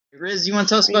Riz, you want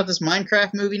to tell us about this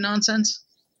Minecraft movie nonsense?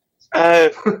 Uh,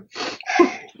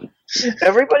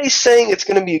 everybody's saying it's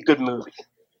going to be a good movie.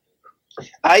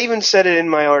 I even said it in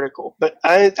my article, but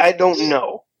I don't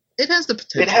know. It has the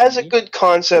potential. It has a good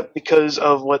concept because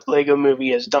of what Lego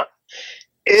Movie has done.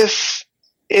 If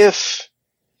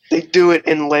they do it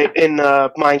in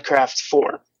Minecraft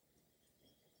form,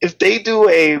 if they do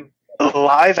a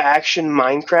live action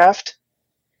Minecraft,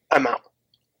 I'm out.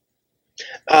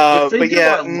 If they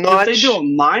do a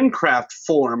Minecraft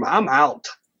form, I'm out.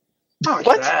 Not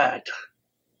What? that.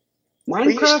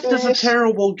 Minecraft is a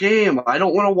terrible game. I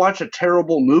don't want to watch a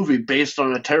terrible movie based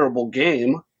on a terrible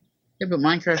game. Yeah, but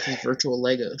Minecraft is virtual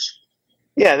Legos.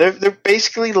 Yeah, they're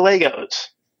basically Legos.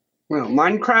 Well,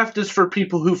 Minecraft is for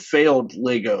people who failed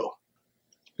Lego.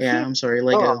 Yeah, I'm sorry,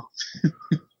 Lego.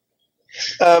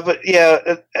 But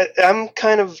yeah, I'm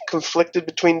kind of conflicted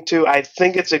between the two. I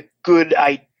think it's a good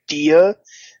idea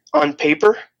on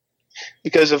paper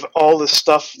because of all the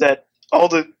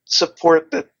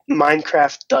support that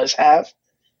Minecraft does have,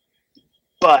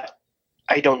 but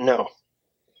I don't know.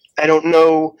 I don't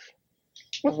know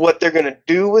what they're going to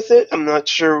do with it. I'm not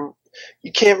sure.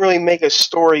 You can't really make a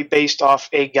story based off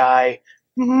a guy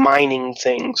mining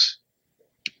things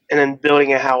and then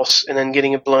building a house and then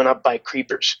getting it blown up by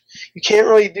creepers. You can't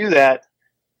really do that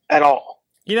at all.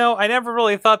 You know, I never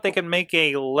really thought they could make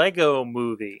a Lego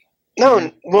movie.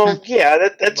 No, well, yeah,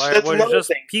 that's another just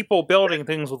thing. People building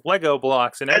things with Lego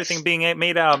blocks and everything being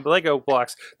made out of Lego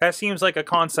blocks. That seems like a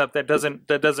concept that doesn't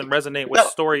resonate with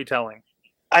storytelling.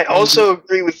 I also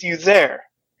agree with you there.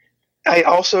 I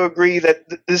also agree that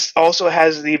this also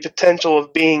has the potential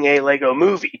of being a Lego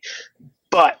movie,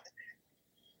 but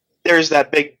there's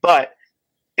that big but.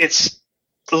 It's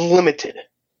limited.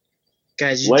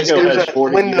 Guys, Lego has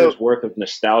 40 years worth of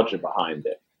nostalgia behind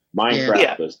it.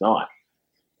 Minecraft does not.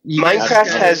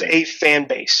 Minecraft has a fan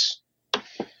base.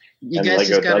 You guys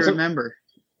just got to remember.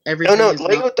 Everything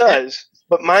Lego does,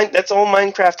 but that's all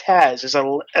Minecraft has is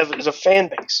a fan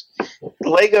base.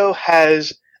 Lego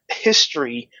has a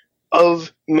history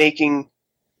of making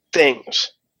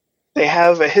things. They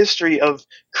have a history of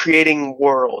creating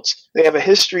worlds. They have a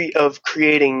history of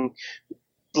creating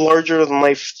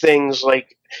larger-than-life things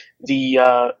like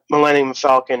the Millennium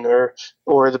Falcon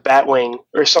or the Batwing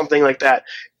or something like that.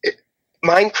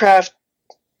 Minecraft,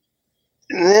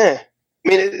 I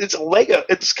mean, it's a Lego.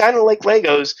 It's kind of like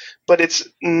Legos, but it's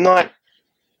not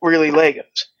really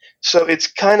Legos. So it's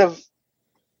kind of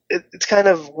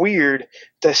weird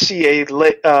to see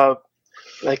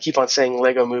I keep on saying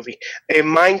Lego movie, a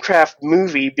Minecraft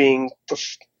movie being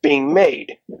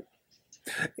made.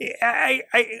 I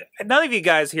none of you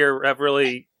guys here have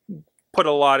really put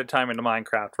a lot of time into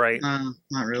Minecraft, right?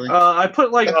 Not really. I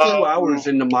put like 2 hours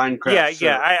into Minecraft.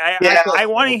 I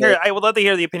want to hear. I would love to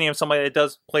hear the opinion of somebody that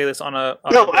does play this on a.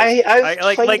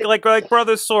 Like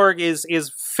Brother Sorg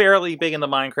is fairly big into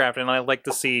Minecraft, and I'd like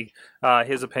to see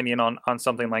his opinion on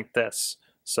something like this.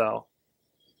 So,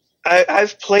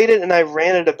 I've played it and I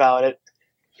ranted about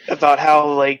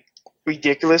how like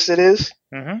ridiculous it is.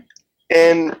 Mm-hmm.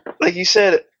 And like you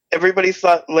said, everybody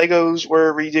thought Legos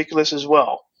were ridiculous as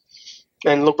well.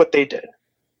 And look what they did.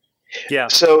 Yeah.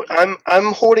 So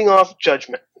I'm holding off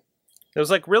judgment. It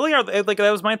was like, really? That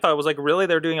was my thought. It was like, really?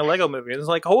 They're doing a Lego movie. It was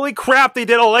like, holy crap! They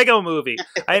did a Lego movie.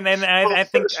 I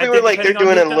think we were like, they're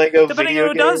doing a Lego. Depending on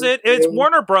who does it, it's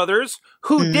Warner Brothers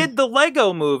who did the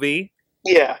Lego movie.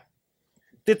 Yeah.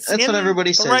 That's what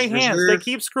everybody says. Right hands. They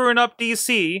keep screwing up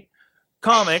DC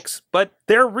Comics, but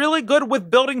they're really good with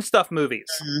building stuff movies.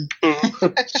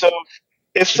 So.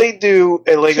 If they do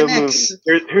a Lego movie,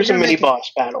 here's a mini boss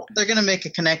battle. They're gonna make a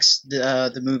Connects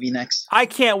the movie next. I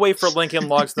can't wait for Lincoln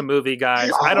Logs the movie,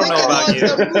 guys. I don't know about you.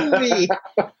 The movie.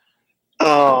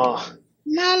 Oh,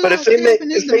 but if they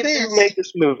do make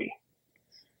this movie,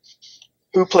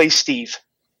 who plays Steve?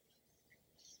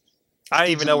 I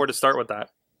don't even know where to start with that.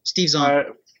 Steve's on.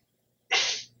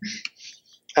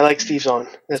 I like Steve's on.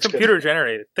 That's it's computer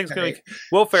generated. Things gonna be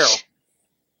Will Ferrell.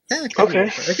 Yeah, it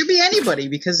could be anybody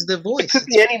because the voice. It could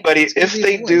be anybody if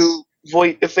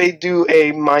they do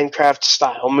a Minecraft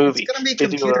style movie. It's gonna be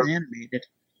computer animated.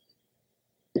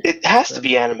 It has to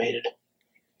be animated.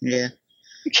 Yeah.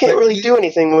 You can't really do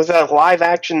anything with a live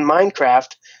action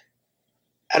Minecraft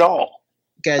at all.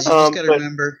 Guys, you just gotta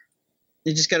remember.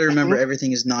 You just gotta remember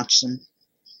everything is notchsome.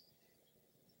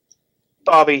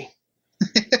 Bobby.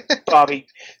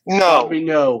 No. Bobby,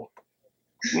 no.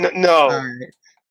 No. All right.